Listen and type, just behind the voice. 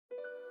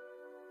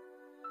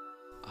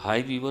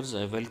Hi viewers,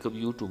 I welcome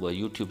you to my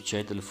YouTube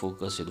channel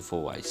Focus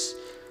Info-Wise.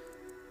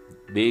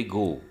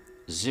 MyGO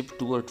ZEPP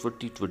TOUR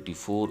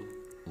 2024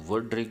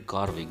 Wandering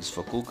Cravings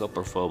Fukuoka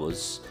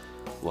performance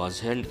was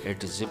held at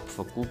ZEPP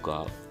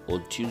Fukuoka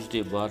on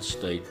Tuesday, March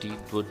 19,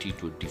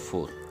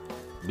 2024.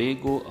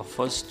 MyGO, a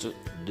first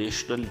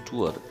national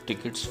tour,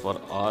 tickets for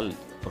all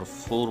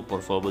four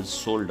performances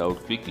sold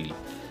out quickly.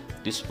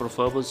 This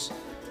performance,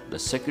 the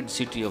second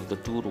city of the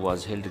tour,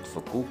 was held in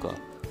Fukuoka,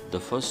 the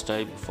first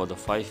time for the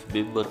 5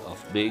 members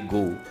of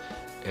MyGO,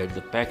 and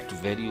the packed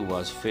venue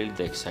was filled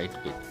with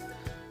excitement.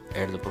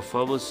 At the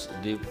performance,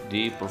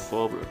 they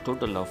performed a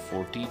total of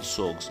 14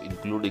 songs,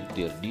 including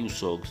their new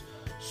songs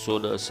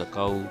砂咲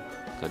か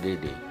なで,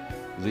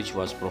 which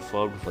was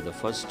performed for the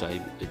first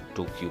time in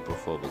Tokyo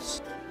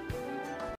performance.